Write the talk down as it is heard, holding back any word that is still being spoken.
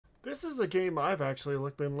This is a game I've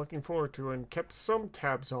actually been looking forward to and kept some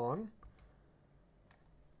tabs on.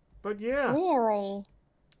 But yeah, Really?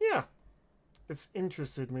 yeah. It's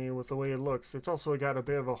interested me with the way it looks. It's also got a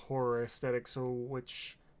bit of a horror aesthetic, so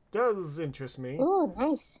which does interest me. Ooh,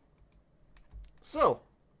 nice. So,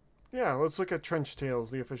 yeah, let's look at Trench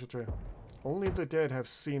Tales, the official trailer. Only the dead have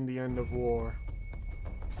seen the end of war.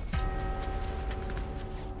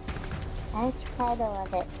 I try to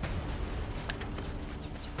love it.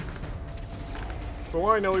 For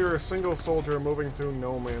all I know, you're a single soldier moving through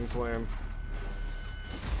no man's land.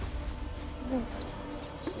 Mm,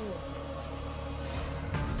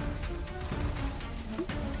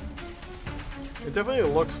 It definitely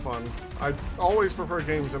looks fun. I always prefer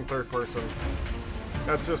games in third person.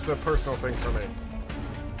 That's just a personal thing for me.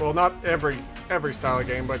 Well, not every style of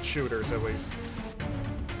game, but shooters at least.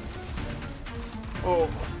 Oh.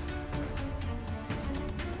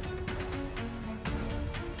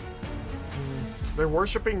 They're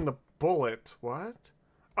worshipping the bullet. What?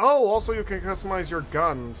 Oh, also you can customize your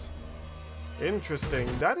guns. Interesting.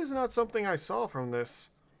 That is not something I saw from this.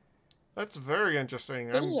 That's very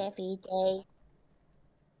interesting. See every day.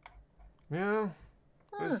 Yeah.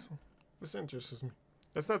 Huh. This interests me.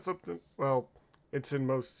 It's not something. Well, it's in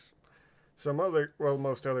most other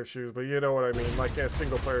shooters, but you know what I mean. Like a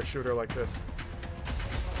single player shooter like this.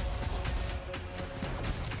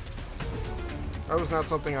 That was not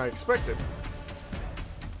something I expected.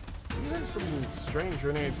 These are some strange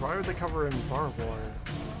grenades. Why are they covered in barbed wire?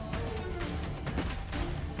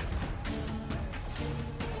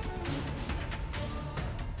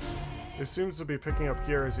 He seems to be picking up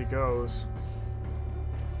gear as he goes.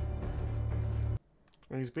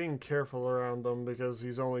 And he's being careful around them because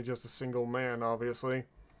he's only just a single man, obviously.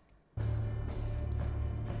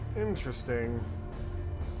 Interesting.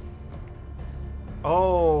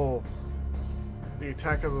 Oh! The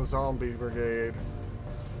attack of the zombie brigade.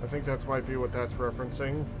 I think that might be what that's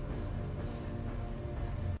referencing.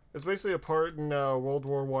 It's basically a part in World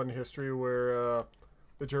War I history where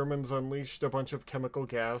the Germans unleashed a bunch of chemical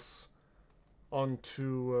gas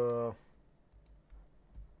onto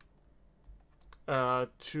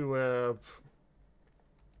goddamn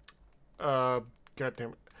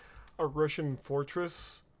it, a Russian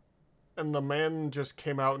fortress, and the man just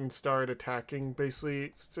came out and started attacking,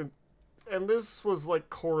 basically. And this was like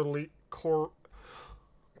chlorine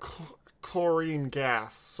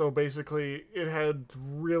gas, so basically it had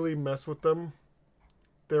really messed with them.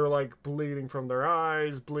 They were like bleeding from their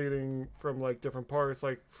eyes, bleeding from like different parts,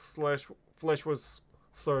 like flesh was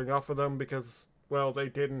slurring off of them because, well, they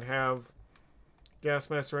didn't have gas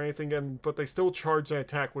masks or anything, but they still charged an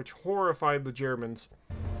attack, which horrified the Germans.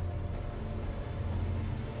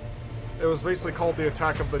 It was basically called the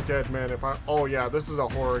Attack of the Dead Men. Oh yeah, this is a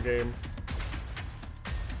horror game.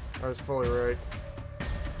 I was fully right.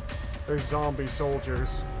 There's zombie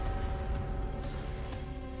soldiers.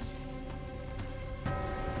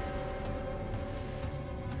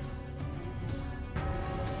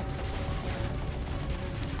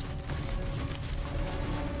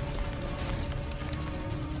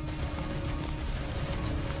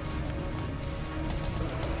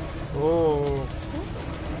 Oh.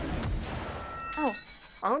 Oh.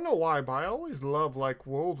 I don't know why, but I always love like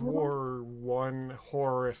World War I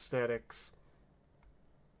horror aesthetics.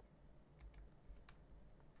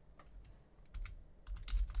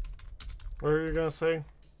 What are you gonna say?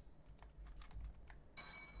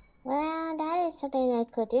 Well, that is something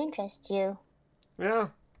that could interest you. Yeah,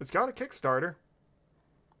 it's got a Kickstarter.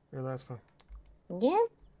 Yeah, that's fun. Yeah?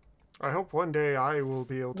 I hope one day I will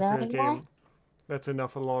be able to Very create a game nice. that's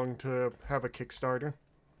enough along to have a Kickstarter.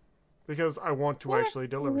 Because I want to Yeah. actually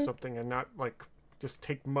deliver something and not, like, just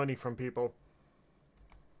take money from people.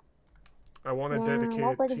 I want a Yeah, dedicated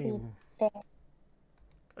that would be team. fair.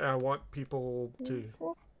 I want people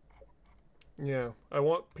to... Yeah, I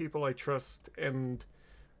want people I trust and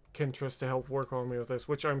can trust to help work on me with this,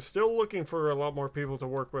 which I'm still looking for a lot more people to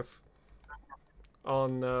work with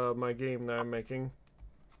on my game that I'm making.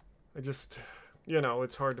 I just, you know,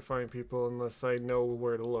 it's hard to find people unless I know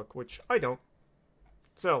where to look, which I don't.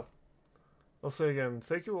 So, I'll say again,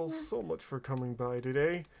 thank you all so much for coming by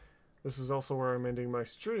today. This is also where I'm ending my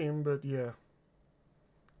stream, but yeah.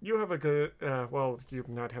 You have a good, well, you're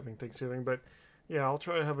not having Thanksgiving, but yeah, I'll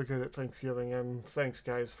try to have a good at Thanksgiving, and thanks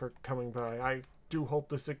guys for coming by. I do hope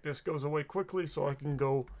the sickness goes away quickly so I can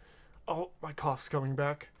go, oh, my cough's coming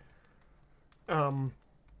back.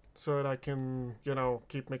 So that I can, you know,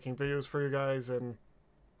 keep making videos for you guys, and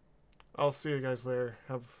I'll see you guys there.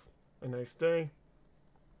 Have a nice day.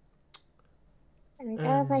 And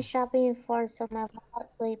all my shopping for so my wallet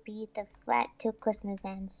will be the flat till Christmas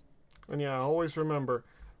ends. And yeah, always remember,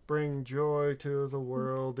 bring joy to the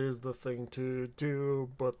world is the thing to do,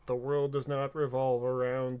 but the world does not revolve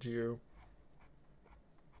around you.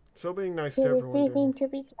 So being nice To to everyone receiving during... to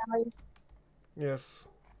be jolly. Yes.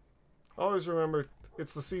 Always remember,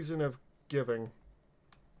 it's the season of giving,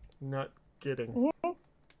 not getting. Mm-hmm.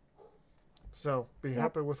 So, be Yep.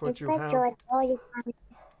 happy with what It's you that have. joy all you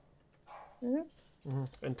find.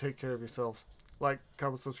 And take care of yourselves. Like,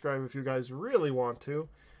 comment, subscribe if you guys really want to.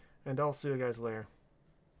 And I'll see you guys later.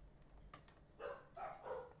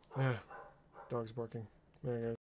 Yeah, dog's barking. There you go.